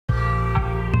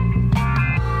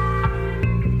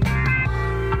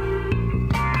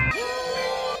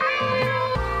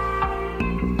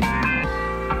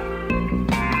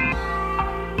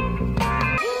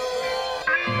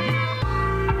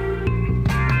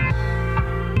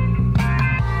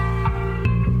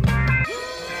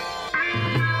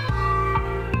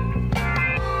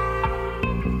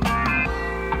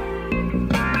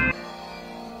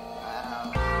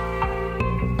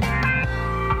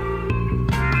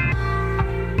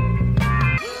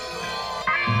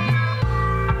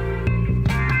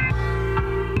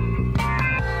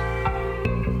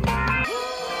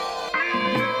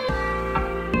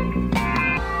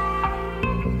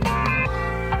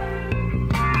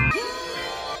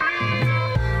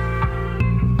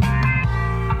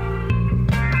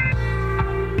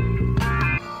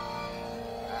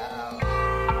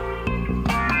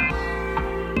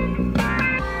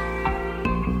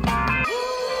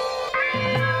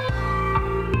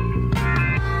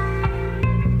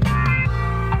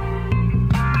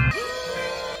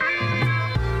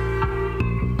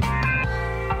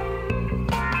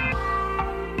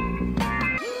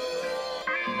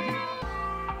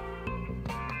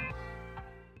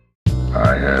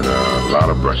I had a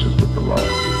lot of brushes with the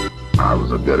law. I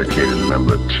was a dedicated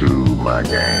member to my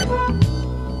game,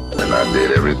 and I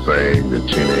did everything that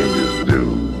teenagers do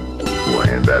who are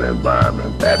in that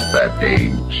environment at that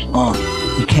age.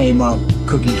 You came up,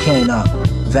 cookie cane up,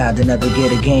 vowed to never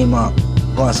get a game up.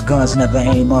 Boss guns never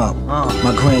aim up.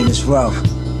 My grain is rough,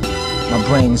 my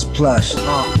brain is plush.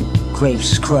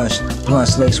 Grapes is crushed,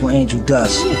 blunts laced with angel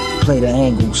dust. Play the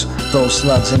angles, throw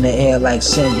slugs in the air like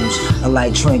singles. A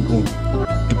light trinkle,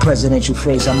 the presidential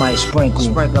face I might sprinkle.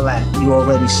 You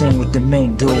already seen what the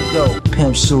mink do.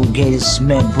 Pimp suit, gators,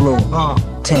 mint blue.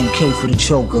 10K for the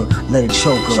choker, let it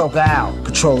choke out.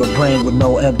 Control the brain with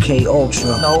no MK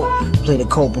Ultra. Play the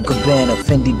Copacabana,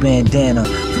 Fendi bandana,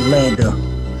 Philander.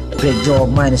 Big dog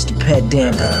minus the pet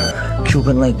dander.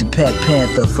 Cuban link the pet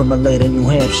panther from Maleta, New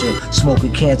Hampshire.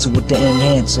 Smoking cancer with the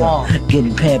enhancer.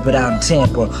 Getting pampered out in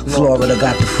Tampa. Florida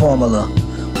got the formula.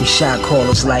 We shot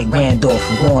callers like Randolph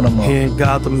and Hornimer. Here in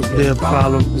Gotham, their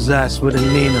problem is ass with a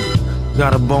Nina.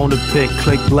 Got a bone to pick,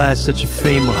 click blast at your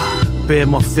femur. Bear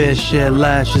my fair share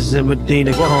lashes in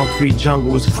Medina. Concrete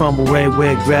jungle is crumble away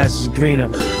where grass is greener.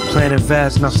 Planet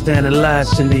vast, now standing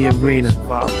last in the arena.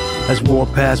 As war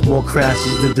passed, more crass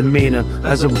is the demeanor.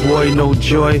 As a boy, no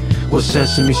joy, what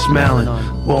sense in me smiling?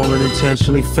 Bowling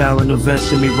intentionally, fouling,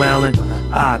 events in me wailing.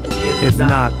 Odd, if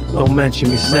not, don't mention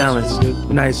me silence.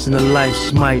 Nice in the life,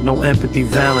 smite, no empathy,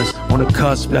 valence. On the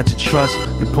cusp, got to trust,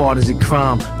 your part is a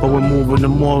crime. But we're moving to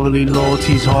morally,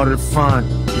 loyalty's harder to find.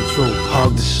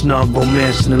 Hug the snug,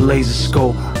 romance in the laser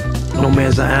scope. No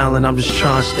man's an island, I'm just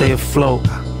trying to stay afloat.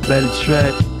 Better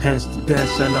tread, hence the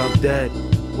death, end up dead.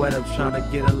 Wet up trying to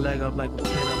get a leg up like a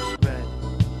pin.